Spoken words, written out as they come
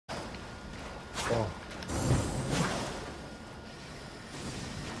Oh.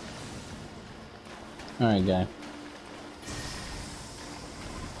 Alright, guy.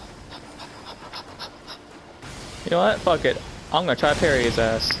 You know what? Fuck it. I'm gonna try to parry his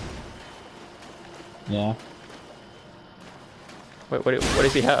ass. Yeah. Wait, what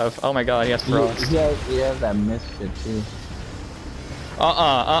does he have? Oh my god, he has frost. He has that mist shit too.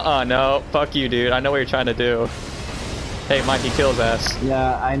 No. Fuck you, dude. I know what you're trying to do. Hey, Mikey, kill his ass.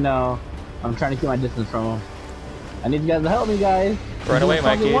 Yeah, I know. I'm trying to keep my distance from him. I need you guys to help me, guys. Run away,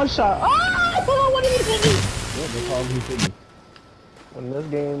 Mikey. One shot. Ah! What did he hit me? What the hell did he hit me? When this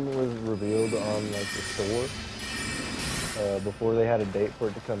game was revealed on like the store, before they had a date for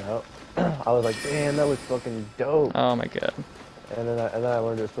it to come out, I was like, damn, that looks fucking dope. Oh my god. And then I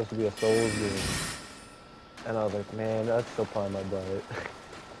learned it was supposed to be a Souls game. And I was like, man, that's still probably my butt.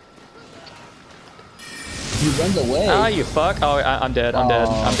 He runs away. Ah, you fuck. Oh, I'm dead. I'm dead.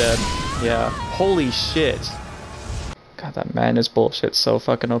 I'm dead. Yeah. Holy shit. God, that madness bullshit's so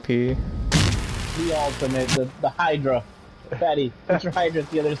fucking OP. The ultimate, the Hydra. Fatty, put your Hydra at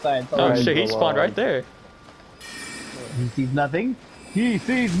the other side. Oh shit, he spawned right there. He sees nothing. He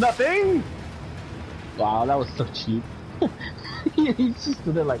sees nothing! Wow, that was so cheap. He just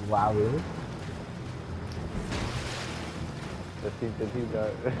stood there like, wow, really? 15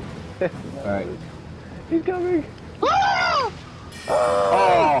 got. Alright. He's coming! Ah!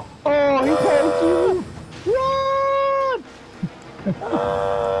 Oh! Oh, he poked you! Run!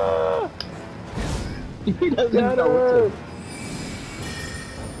 Ah! He doesn't know what to.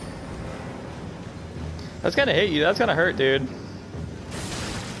 That's gonna hit you. That's gonna hurt, dude.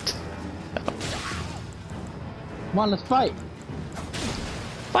 Come on, let's fight.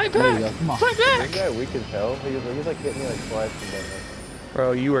 Fight There you back! go, come on. Fight This back! guy weak as hell. He's like hitting me like twice and then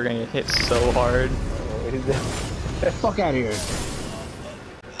Bro, you were gonna get hit so hard. Fuck out of here.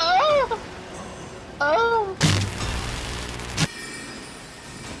 Oh! Oh!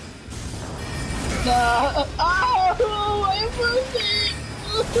 No! Oh! My mercy!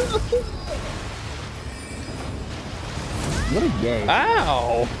 What a gay.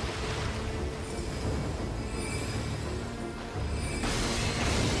 Ow!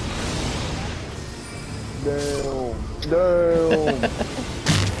 Damn. Damn.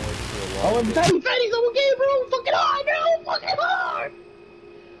 Oh, and Fatty's on the game, bro! Fucking hard, bro! Fucking hard!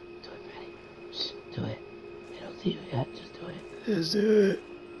 Do it, Fatty. Just do it. They don't see you yet. Just do it. Just do it.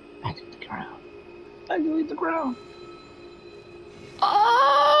 Activate the ground. Activate the ground.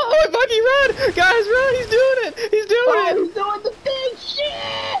 Oh, Bucky, run! Guys, run! He's doing it! He's doing it! He's doing the big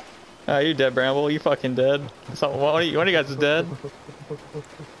shit! You're dead, Bramble. You fucking dead. So, one of you guys is dead.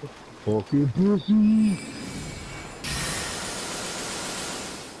 Fuck you, pussy!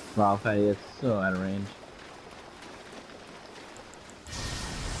 Wow, Fatty, it's so out of range.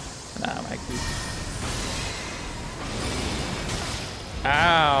 Nah, Mikey.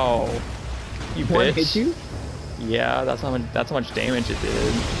 Ow! You What bitch. hit you? Yeah, that's how much damage it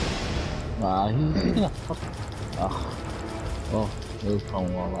did. Wow, he's gonna fuck. Oh. Well, it was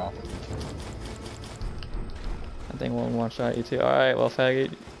probably one last. I think one shot you too. Alright, well,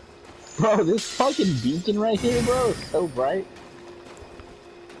 faggot. Bro, this fucking beacon right here, bro, is so bright.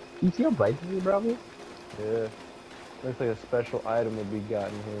 You see how bright this is, bro? Yeah. Looks like a special item would be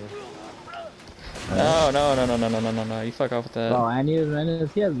gotten here. No. You fuck off with that. Bro,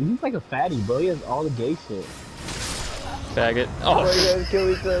 he's like a fatty, bro. He has all the gay shit. Faggot. Oh, Oh, you guys kill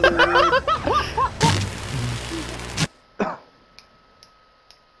each other, dude.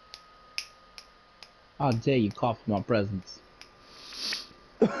 How dare you cough in my presence?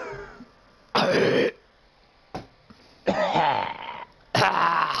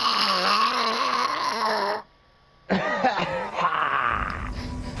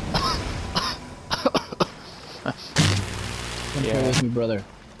 Pray with me, brother.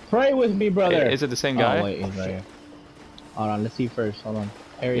 Pray with me, brother. Is it the same guy? Oh, wait, he's right here. Hold on, let's see first. Hold on.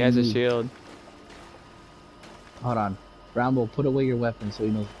 He has a shield. Hold on. Rambo, put away your weapon so he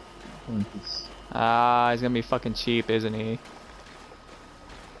knows. Ah, he's gonna be fucking cheap, isn't he?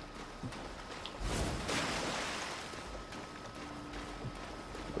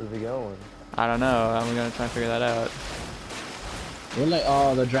 Where's he going? I don't know. I'm gonna try and figure that out. We're like,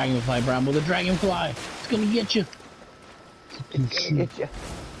 oh, the dragonfly, Bramble, the dragonfly. It's gonna get you. It's gonna get you.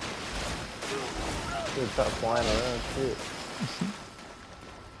 Dude, stop flying around, shit.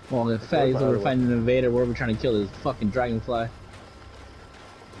 Well, the fact is we're fighting an invader, we're trying to kill this fucking dragonfly.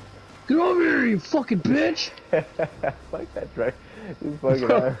 Get over here, you fucking bitch! Like that dragon. He's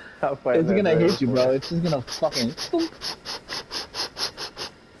fucking out fighting. It's gonna hit you, bro. It's just gonna fucking.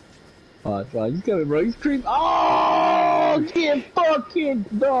 Oh, bro, he's coming, bro. He's creeping. Oh, get fucking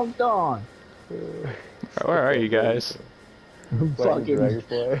dumped on. Where are you guys? Fighting Fucking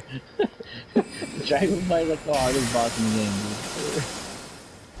Dragonfly. Dragonfly is like the hardest boss in the game, dude.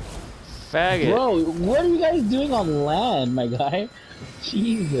 Faggot. Bro, what are you guys doing on land, my guy?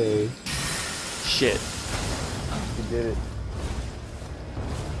 Jesus. Shit. He did it.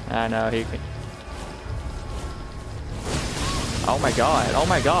 I know, he can. Oh my god, oh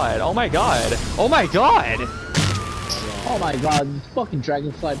my god, oh my god, oh my god! Oh my god, this fucking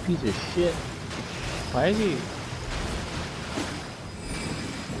Dragonfly piece of shit. Why is he?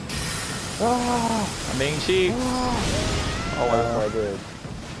 I'm being cheap. Oh wow. I did.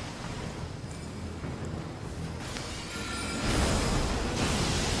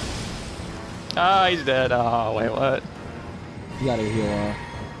 Oh, he's dead. Oh, wait, what? You gotta heal her.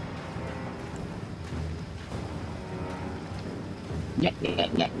 Yeah.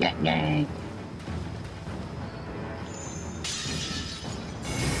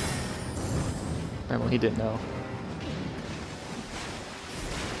 Well, he didn't know.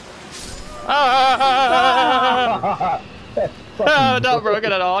 Ah! Oh, not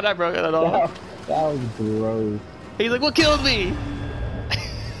broken at all, not broken at all. That was gross. He's like, what killed me?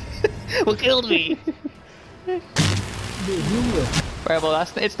 What killed me? Dude, you were... Right, well,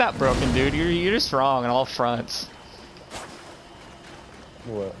 it's not broken, dude. You're just wrong on all fronts.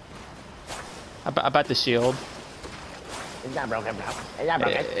 What? About the shield. It's not broken, bro. It's not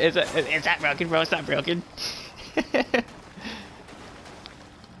broken. It's not broken, bro. It's not broken.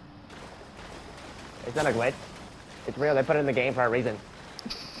 It's not a glitch. It's real. They put it in the game for a reason.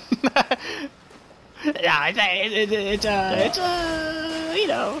 Yeah, it's you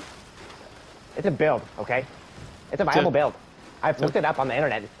know. It's a build, okay? It's a viable build. I've looked it up on the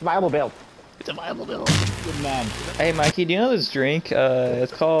internet. It's a viable build. It's a viable build. Good man. Hey, Mikey, do you know this drink?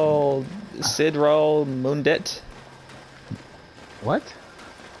 It's called Sidral Mundet. What?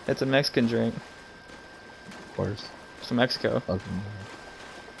 It's a Mexican drink. Of course. It's from Mexico. Fucking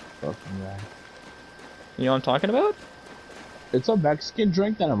yeah. You know what I'm talking about? It's a Mexican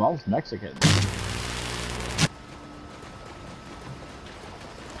drink that involves Mexicans.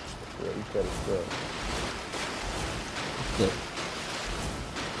 Yeah, you said it's good.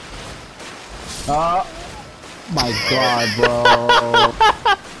 Oh my god,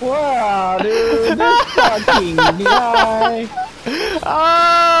 bro. Wow, dude, this fucking guy.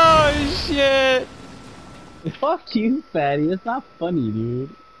 Oh, shit. Fuck you, fatty. It's not funny,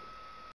 dude.